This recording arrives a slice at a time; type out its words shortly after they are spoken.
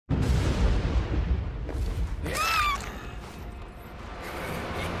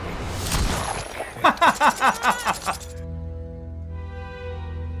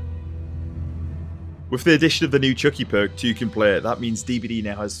With the addition of the new Chucky perk to you can play it, that means DBD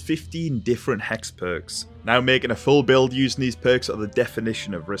now has 15 different hex perks. Now making a full build using these perks are the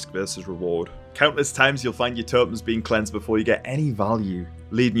definition of risk versus reward. Countless times you'll find your totems being cleansed before you get any value,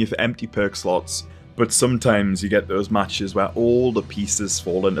 leaving you for empty perk slots. But sometimes you get those matches where all the pieces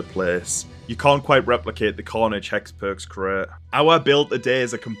fall into place. You can't quite replicate the Carnage Hex perks create. Our build today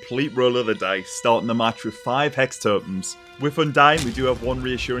is a complete roll of the dice, starting the match with 5 Hex totems. With Undying, we do have 1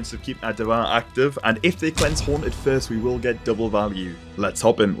 reassurance of keeping our Devour active, and if they cleanse Haunted first, we will get double value. Let's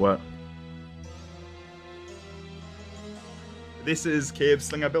hop into it. This is Cave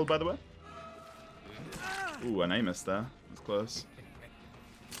Slinger build, by the way. Ooh, an aim missed there. That's close.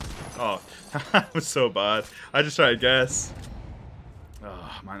 Oh, that was so bad. I just tried to guess.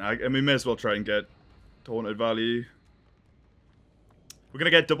 Oh, man. I mean, may as well try and get Haunted value. We're going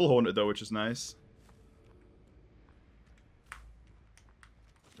to get double Haunted, though, which is nice.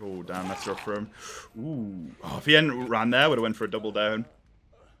 Oh, damn, that's rough for him. Ooh. Oh, if he hadn't ran there, I would have went for a double down.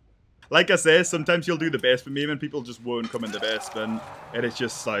 Like I say, sometimes you'll do the basement meme and people just won't come in the basement. And it's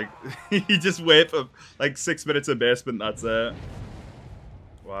just like, you just wait for like 6 minutes in basement, that's it.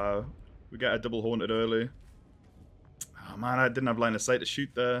 Wow. We got a double Haunted early. Oh man, I didn't have line of sight to shoot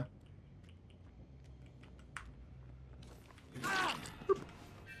there.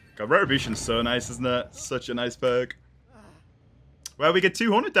 God, Retribution's so nice, isn't it? Such a nice perk. Well, we get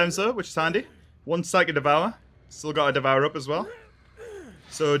 2 Haunted down, sir, which is handy. 1 Psychic Devour. Still got a Devour up as well.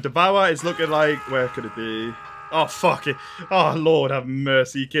 So Devour is looking like, where could it be? Oh, fuck it. Oh, Lord have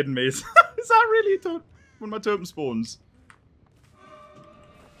mercy. Are you kidding me? Is that really one of my totem spawns?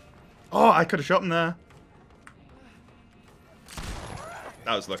 Oh, I could have shot him there.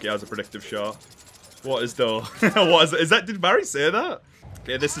 That was lucky. That was a predictive shot. What is though? What is that? Did Barry say that?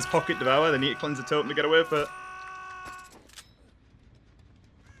 Okay, this is Pocket Devour. They need to cleanse the totem to get away with it.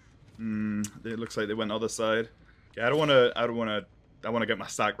 It looks like they went other side. Okay, I want to get my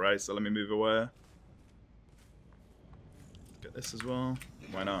stack right, so let me move away. Get this as well.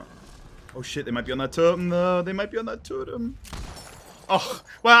 Why not? Oh shit, they might be on that totem though. They might be on that totem. Oh,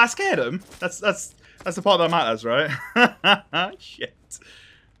 well, I scared him. That's the part that matters, right? Shit.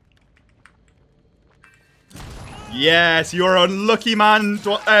 Yes, you're unlucky, man.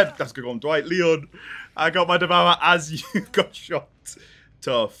 That's good one, Dwight. Leon. I got my Devour as you got shot.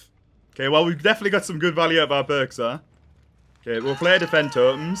 Tough. Okay, well, we've definitely got some good value out of our perks, huh? Okay, we'll play defend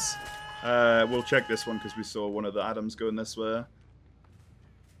totems. We'll check this one because we saw one of the Adams going this way.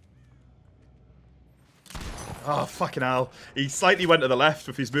 Oh, fucking hell. He slightly went to the left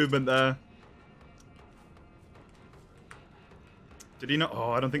with his movement there. Did he not? Oh,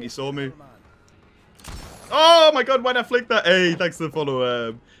 I don't think he saw me. Oh my god, why did I flick that? Hey, thanks for the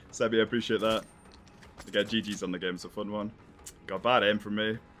follow, Sebby, I appreciate that. Again, GG's on the game, it's a fun one. Got bad aim from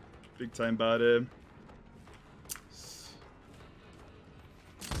me. Big time bad aim.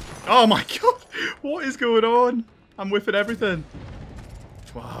 Oh my god, what is going on? I'm whiffing everything.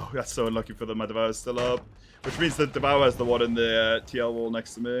 Wow, that's so unlucky for them. My Devour's still up. Which means that Devour is the one in the TL wall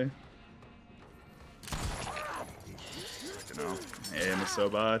next to me. You know, aim is so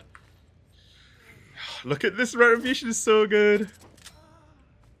bad. Look at this, Retribution is so good.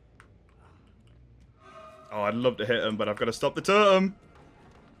 Oh, I'd love to hit him, but I've got to stop the totem.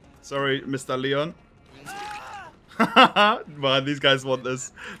 Sorry, Mr. Leon. Man, these guys want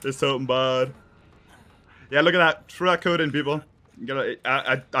this totem bad. Yeah, look at that. Throw that code in, people. You gotta,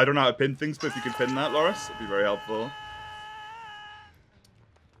 I don't know how to pin things, but if you could pin that, Loris, it'd be very helpful.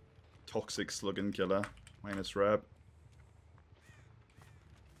 Toxic Slugging Killer. Minus rep.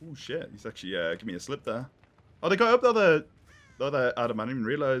 Oh shit, he's actually give me a slip there. Oh, they got up the other Adam, I didn't even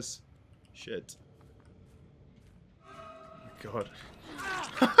realise. Shit. Oh my god.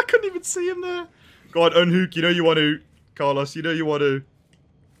 I couldn't even see him there. Go on, unhook, you know you want to. Carlos, you know you want to.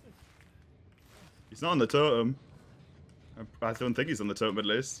 He's not on the totem. I don't think he's on the totem at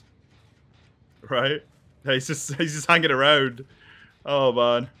least. Right? Yeah, he's just hanging around. Oh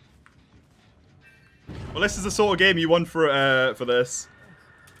man. Well, this is the sort of game you want for this.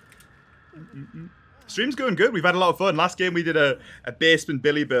 Stream's going good. We've had a lot of fun. Last game we did a basement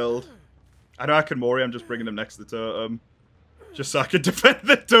Billy build. I know I can Mori. I'm just bringing him next to the totem, just so I can defend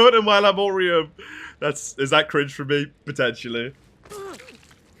the totem while I'm Mori him. Is that cringe for me potentially?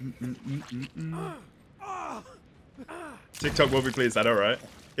 TikTok will be pleased. That all right?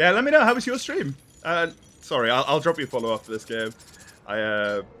 Yeah. Let me know how was your stream. Sorry, I'll drop you a follow after this game.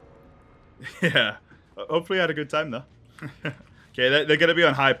 Yeah. Hopefully I had a good time though. Okay, they're going to be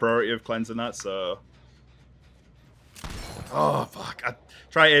on high priority of cleansing that, so... Oh, fuck. I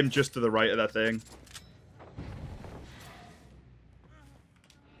try aim just to the right of that thing.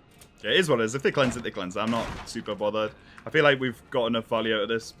 Yeah, it is what it is. If they cleanse it, they cleanse it. I'm not super bothered. I feel like we've got enough value out of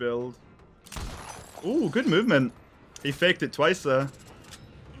this build. Ooh, good movement. He faked it twice there.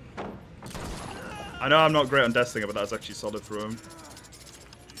 I know I'm not great on Death Stinger, but that was actually solid for him.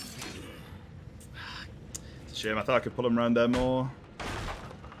 It's a shame. I thought I could pull him around there more.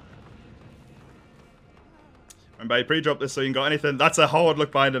 Remember, he pre-dropped this so you ain't got anything. That's a hard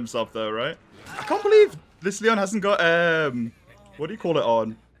look behind himself, though, right? I can't believe this Leon hasn't got, what do you call it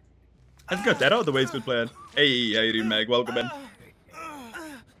on? Hasn't got Dead Out the way he's been playing. Hey, how you doing, Meg? Welcome in.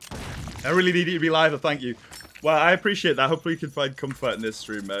 I really need you to be live, thank you. Well, I appreciate that. Hopefully you can find comfort in this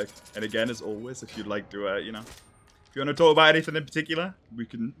stream, Meg. And again, as always, if you'd like to, you know, if you want to talk about anything in particular, we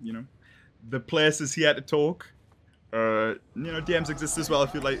can, you know, the place is here to talk. You know, DMs exist as well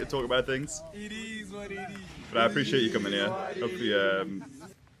if you'd like to talk about things. It is what it is. But I appreciate you coming here. Hopefully,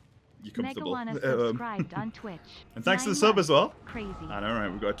 you're comfortable. Subscribed on Twitch. And thanks to the sub as well. Crazy. I know, right?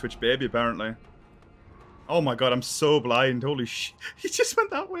 We've got a Twitch baby, apparently. Oh my god, I'm so blind. Holy shit. He just went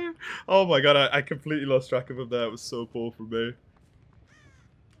that way. Oh my god, I completely lost track of him there. It was so poor from me.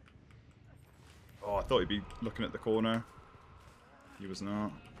 Oh, I thought he'd be looking at the corner. He was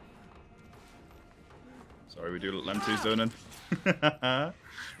not. Sorry, we do a little M2 zoning.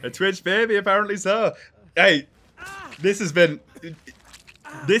 A Twitch baby, apparently so. Hey, this has been...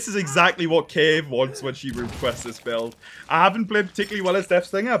 This is exactly what Cave wants when she requests this build. I haven't played particularly well as Death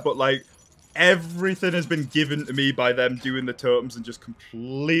Stinger, but like... Everything has been given to me by them doing the totems in just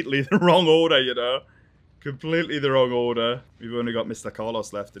completely the wrong order, you know? Completely the wrong order. We've only got Mr.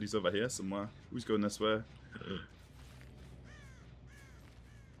 Carlos left and he's over here somewhere. Who's going this way?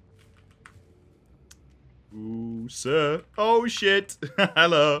 Ooh, sir. Oh, shit.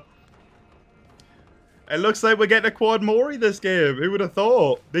 Hello. It looks like we're getting a quad Mori this game. Who would have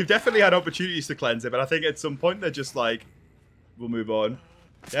thought? They've definitely had opportunities to cleanse it, but I think at some point they're just like, we'll move on.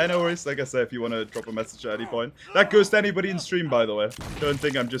 Yeah, no worries. Like I said, if you want to drop a message at any point. That goes to anybody in stream, by the way. Don't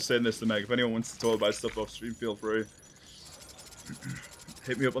think I'm just saying this to Meg. If anyone wants to talk about stuff off stream, feel free.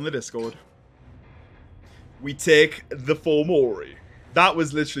 Hit me up on the Discord. We take the 4 Mori. That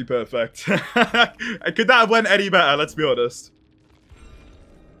was literally perfect. Could that have went any better? Let's be honest.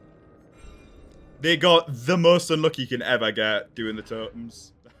 They got the most unlucky you can ever get doing the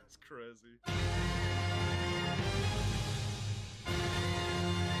totems. That's crazy.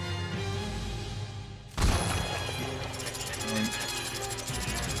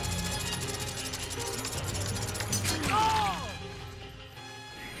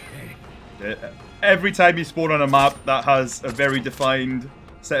 Every time you spawn on a map that has a very defined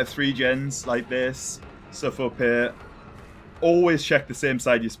set of 3 gens like this, stuff up here, always check the same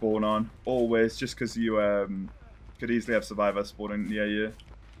side you spawn on. Always, just because you could easily have survivors spawning near you.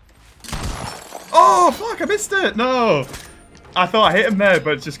 Oh, fuck, I missed it! No! I thought I hit him there,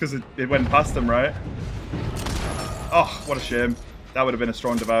 but it's just because it went past him, right? Oh, what a shame. That would have been a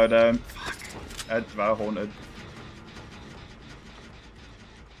strong Devour down. Fuck. I had Devour haunted.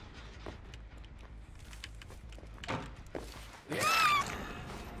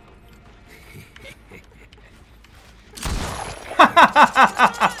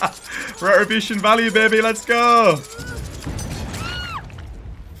 Retribution value, baby, let's go!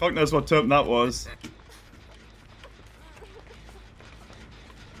 Fuck knows what totem that was.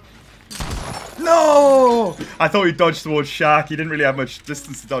 No! I thought he dodged towards Shark. He didn't really have much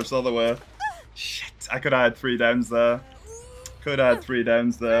distance to dodge the other way. Shit, I could have had 3 downs there. Could have had 3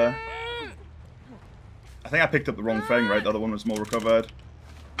 downs there. I think I picked up the wrong thing, right? The other one was more recovered.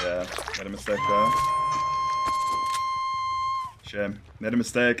 Yeah, made a mistake there. Shame. Made a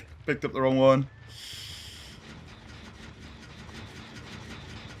mistake. Picked up the wrong one.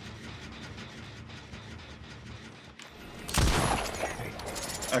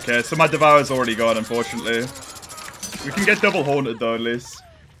 Okay, so my Devour's already gone, unfortunately. We can get double haunted, though, at least.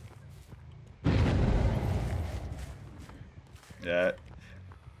 Yeah.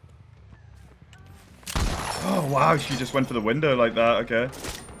 Oh, wow, she just went for the window like that. Okay.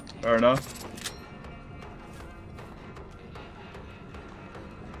 Fair enough.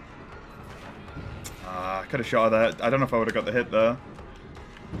 I could have shot her there. I don't know if I would have got the hit there.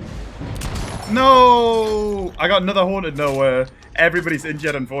 No! I got another haunted nowhere. Everybody's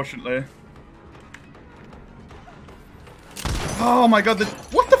injured, unfortunately. Oh my god,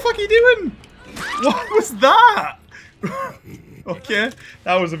 what the fuck are you doing? What was that? Okay,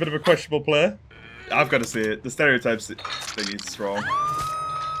 that was a bit of a questionable play. I've got to see it. The stereotypes thing is strong.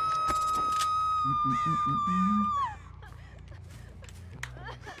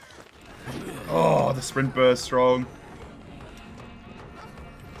 Oh, the sprint burst strong.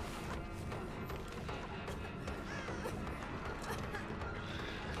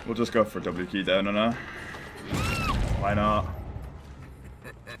 We'll just go for a W key down on her. Why not?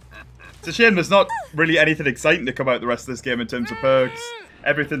 It's a shame there's not really anything exciting to come out the rest of this game in terms of perks.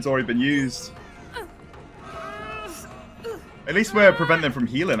 Everything's already been used. At least we're preventing them from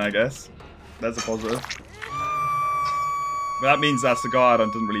healing, I guess. That's a positive. But that means that Cigar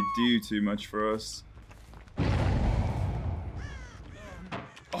doesn't really do too much for us.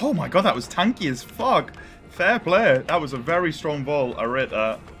 Oh my god, that was tanky as fuck. Fair play. That was a very strong vault. I rate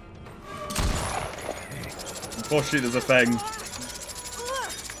that. Unfortunately, there's a thing.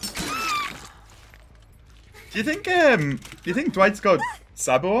 Do you think Dwight's got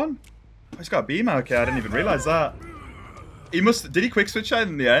Sabo on? Oh, he's got a beam. Okay, I didn't even realize that. He must. Did he quick switch that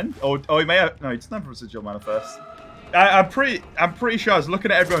in the end? Oh, he may have. No, he doesn't have a residual manifest. I'm pretty sure I was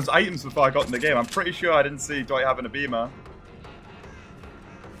looking at everyone's items before I got in the game. I'm pretty sure I didn't see Dwight having a beamer.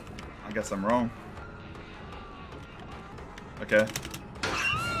 I guess I'm wrong. Okay.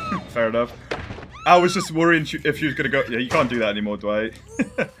 Fair enough. I was just worrying if she was going to go... Yeah, you can't do that anymore, Dwight.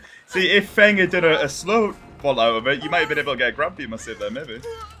 See, if Feng had done a slow fall out of it, you might have been able to get a grab beam save there, maybe.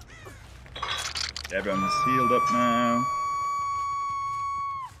 Yeah, everyone's healed up now.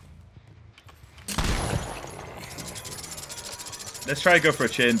 Let's try to go for a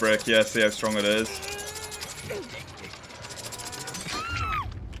chain break, yeah, see how strong it is.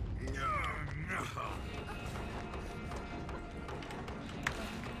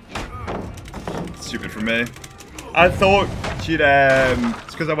 Stupid for me. I thought she'd,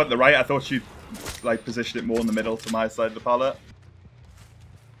 it's because I went the right, I thought she'd, like, position it more in the middle to my side of the palette.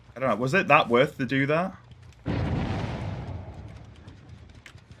 I don't know, was it that worth to do that?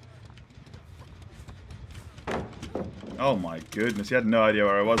 Oh my goodness, he had no idea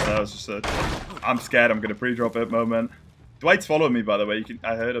where I was. That was just a, I'm scared I'm going to pre-drop it moment. Dwight's following me, by the way.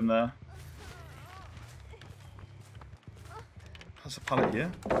 I heard him there. How's the pallet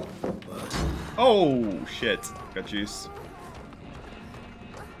here? Oh, shit. Got juice.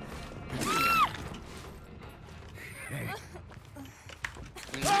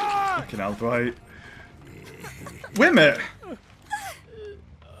 Fucking hell, Dwight. Wait a minute.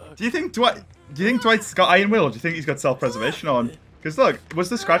 Do you think Dwight's got Iron Will, or do you think he's got self-preservation on? Because look, was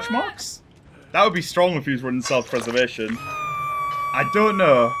the scratch marks? That would be strong if he was running self-preservation. I don't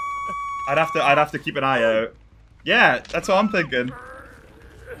know. I'd have to keep an eye out. Yeah, that's what I'm thinking.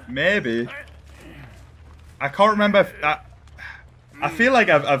 Maybe. I can't remember. I feel like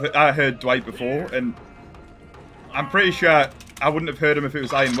I heard Dwight before, and I'm pretty sure I wouldn't have heard him if it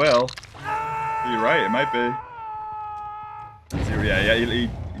was Iron Will. You're right, it might be. Yeah, he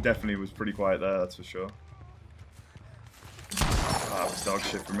definitely was pretty quiet there, that's for sure. Oh, that was dog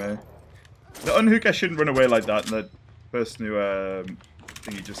shit for me. The unhooker shouldn't run away like that, and the person who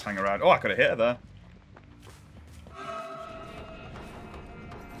thingy just hang around. Oh, I could have hit her there.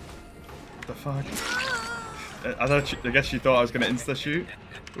 What the fuck? I guess she thought I was going to insta-shoot.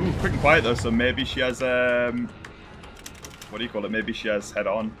 Ooh, quick and quiet though, so maybe she has, what do you call it? Maybe she has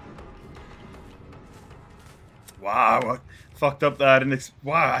head-on. Wow, I fucked up there.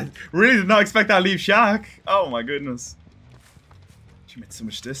 Wow, I really did not expect that to leave Shaq. Oh my goodness. She made so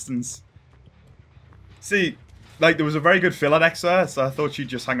much distance. See, like, there was a very good fill on X there, so I thought she'd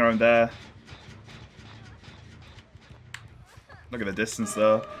just hang around there. Look at the distance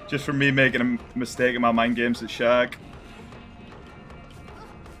though. Just from me making a mistake in my mind games at Shaq.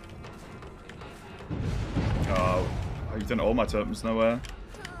 Oh, you've done all my totems nowhere.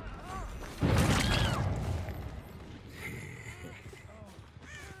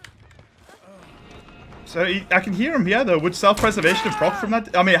 So I can hear him here though. Would self-preservation have proc from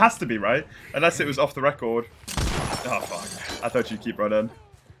that? I mean, it has to be, right? Unless it was off the record. Oh fuck! I thought she'd keep right on.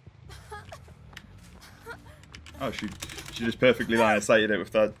 Oh, she just perfectly line of sighted it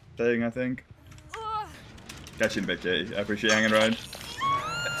with that thing, I think. Catch you in a bit, Katie. I appreciate you hanging around.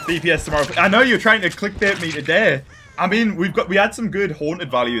 DPS tomorrow. I know you're trying to clickbait me today. I mean, we had some good haunted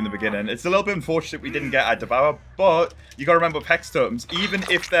value in the beginning. It's a little bit unfortunate we didn't get a devour, but you got to remember with hex totems, even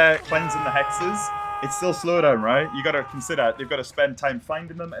if they're cleansing the hexes, it's still slowdown, right? You got to consider they've got to spend time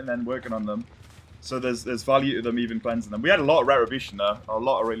finding them and then working on them. So there's value to them even cleansing them. We had a lot of retribution there, a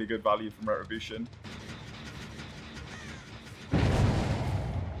lot of really good value from retribution.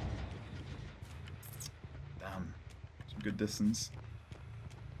 Damn, some good distance.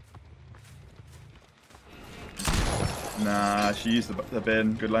 Nah, she used the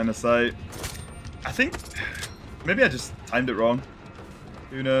bin. Good line of sight. I think maybe I just timed it wrong.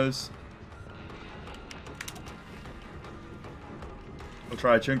 Who knows? We'll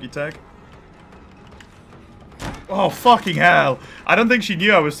try a chunky tag. Oh, fucking hell. I don't think she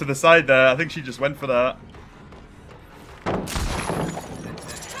knew I was to the side there. I think she just went for that.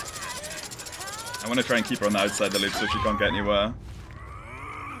 want to try and keep her on the outside of the loop so she can't get anywhere.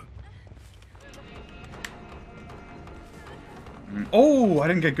 Oh, I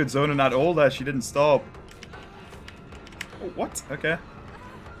didn't get good zoning at all there. She didn't stop. Oh, what? Okay.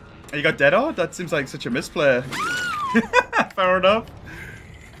 You got dead on? That seems like such a misplay. Fair enough.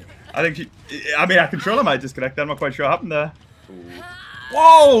 I think I mean, I control her might disconnect. I'm not quite sure what happened there. Ooh.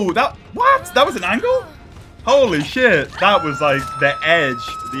 Whoa! What? That was an angle? Holy shit. That was like the edge.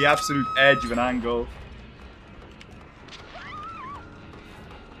 The absolute edge of an angle.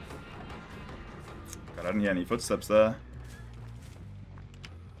 God, I didn't hear any footsteps there.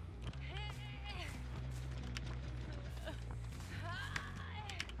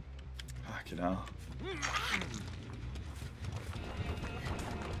 Fucking hell.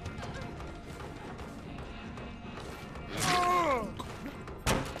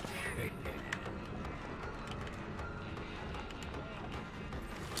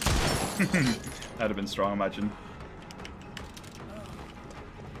 That'd have been strong, imagine.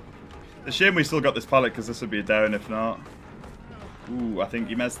 It's a shame we still got this pallet because this would be a down if not. Ooh, I think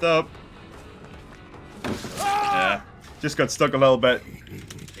he messed up. Yeah, just got stuck a little bit.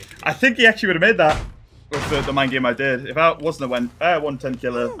 I think he actually would have made that with the mind game I did. If I wasn't a 110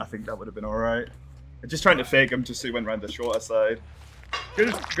 killer, I think that would have been alright. Just trying to fake him just so he went around the shorter side. Good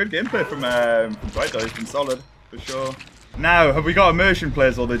gameplay from Dwight though, he's been solid, for sure. Now, have we got immersion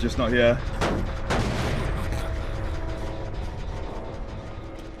players or they're just not here?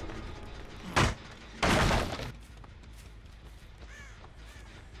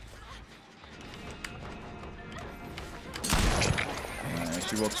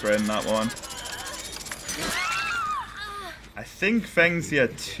 She walks right in that one. I think Feng's here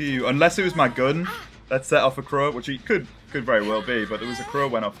too, unless it was my gun that set off a crow, which it could very well be, but there was a crow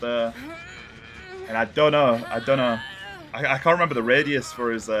went off there. And I don't know. I can't remember the radius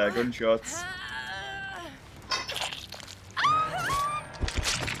for his gunshots.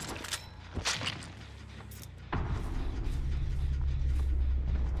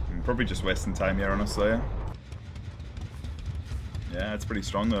 I'm probably just wasting time here, honestly. Yeah, it's pretty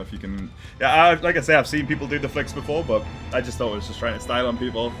strong though if you can... Yeah, like I say, I've seen people do the flicks before, but I just thought it was just trying to style on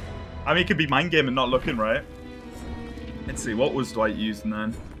people. I mean, it could be mind game and not looking, right? Let's see, what was Dwight using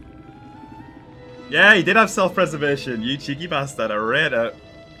then? Yeah, he did have self-preservation. You cheeky bastard, I read it.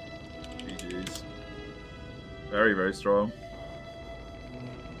 GG's. Very, very strong.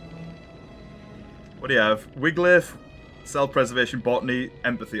 What do you have? Wiglaive, self-preservation, botany,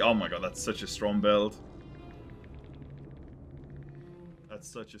 empathy. Oh my god, that's such a strong build. That's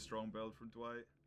such a strong build from Dwight.